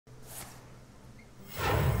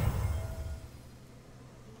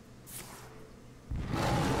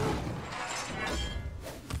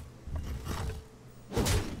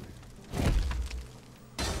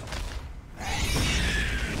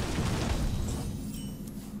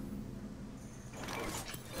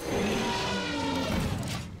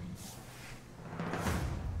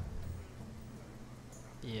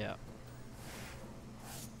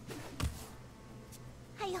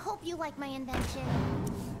like my invention.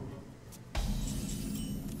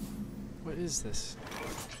 What is this?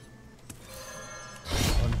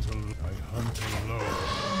 I hunt alone.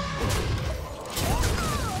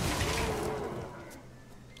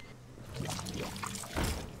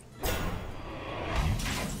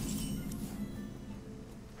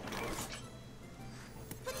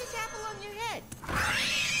 Put this apple on your head.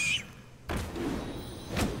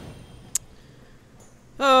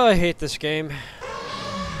 Oh, I hate this game.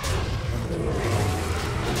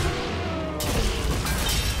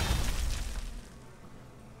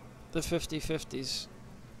 The 50-50s.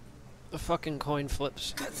 The fucking coin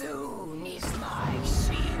flips. Cthulhu is my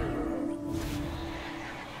shield.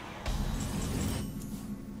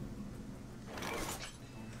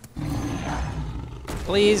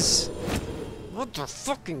 Please. What the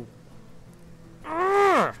fucking...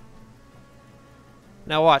 Arrgh!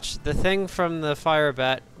 Now watch. The thing from the fire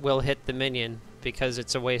bat will hit the minion because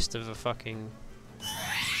it's a waste of a fucking...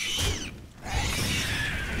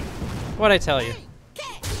 What'd I tell you?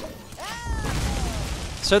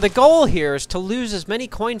 So the goal here is to lose as many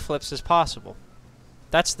coin flips as possible.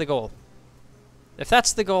 That's the goal. If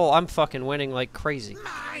that's the goal, I'm fucking winning like crazy.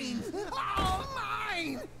 Mine! All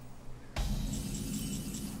mine!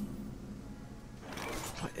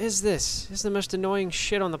 What is this? This is the most annoying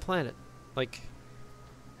shit on the planet. Like...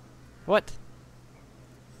 What?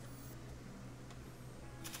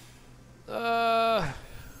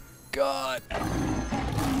 God.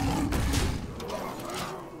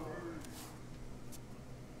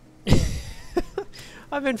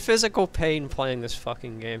 I'm in physical pain playing this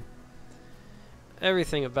fucking game.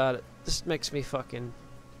 Everything about it just makes me fucking...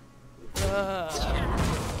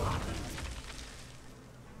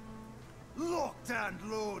 Locked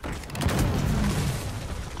and loaded.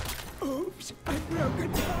 Oops, I broke a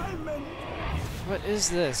diamond. What is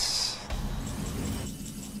this?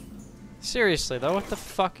 Seriously though, what the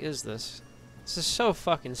fuck is this? This is so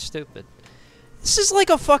fucking stupid. This is like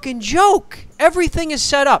a fucking joke! Everything is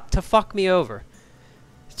set up to fuck me over.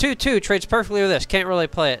 2-2 trades perfectly with this. Can't really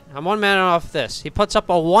play it. I'm one mana off this. He puts up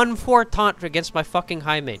a 1/4 taunt against my fucking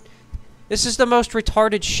high main. This is the most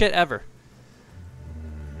retarded shit ever.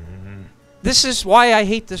 This is why I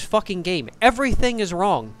hate this fucking game. Everything is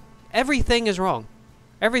wrong. Everything is wrong.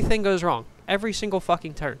 Everything goes wrong. Every single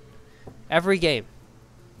fucking turn. Every game.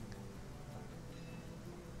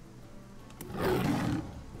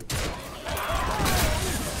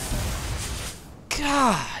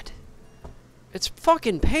 God. It's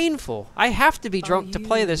fucking painful. I have to be drunk to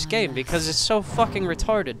play this game because it's so fucking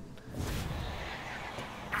retarded.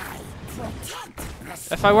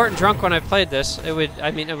 If I weren't drunk when I played this, it would,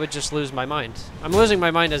 I mean, it would just lose my mind. I'm losing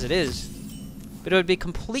my mind as it is. But it would be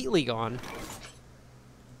completely gone.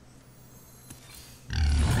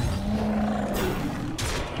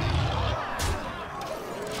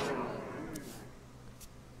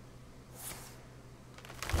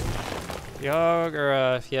 Yogg,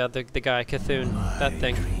 or, yeah, the guy, Cthulhu, that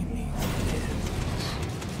thing.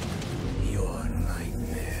 Your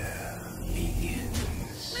nightmare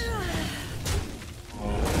begins.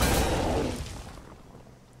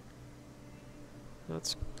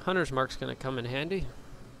 That's Hunter's Mark's gonna come in handy.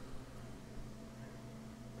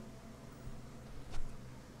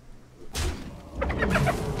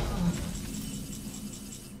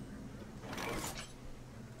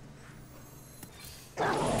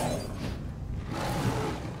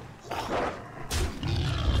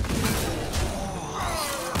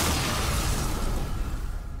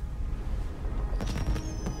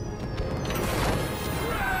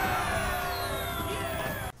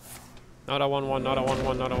 Not a 1-1, not a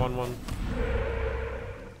 1-1, not a 1-1.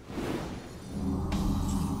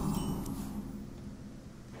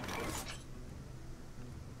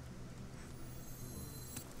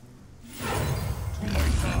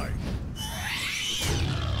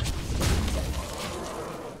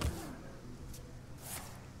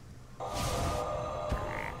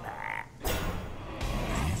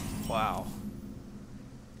 Wow.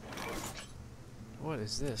 What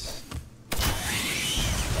is this?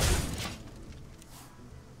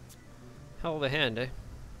 Hell of a hand, eh?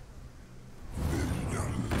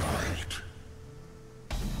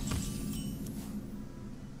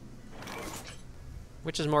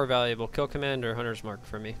 Which is more valuable, Kill Command or Hunter's Mark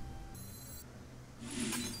for me?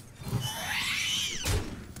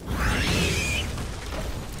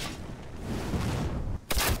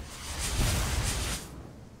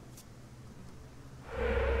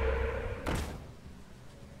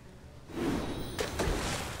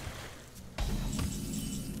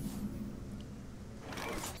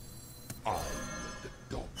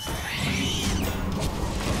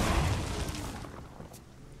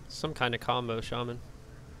 Some kind of combo shaman.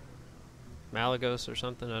 Malagos or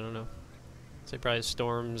something, I don't know. So he probably has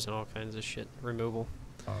storms and all kinds of shit. Removal.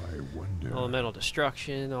 I wonder. Elemental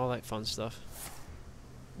destruction, all that fun stuff.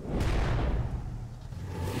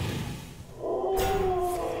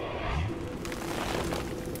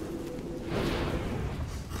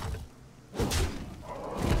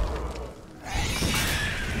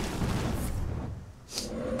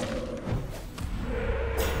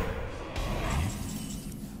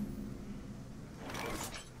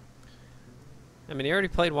 I mean, he already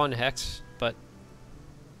played one Hex, but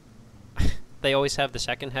they always have the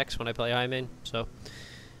second Hex when I play High Main, so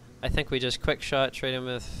I think we just quick shot, trade him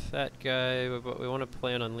with that guy, but we want to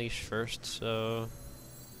play an Unleash first, so...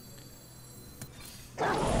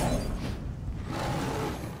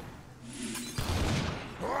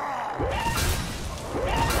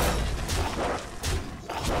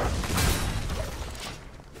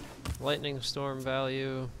 Lightning Storm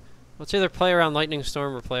value... Let's either play around Lightning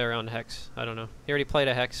Storm or play around Hex. I don't know. He already played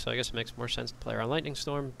a Hex, so I guess it makes more sense to play around Lightning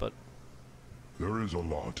Storm, but... There is a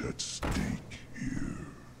lot at stake here.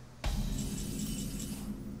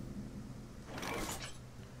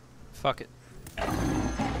 Fuck it.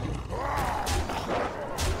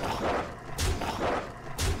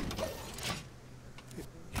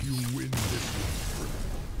 You win this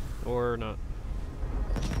one. Or not.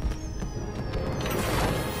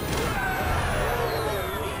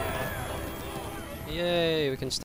 Yay, we can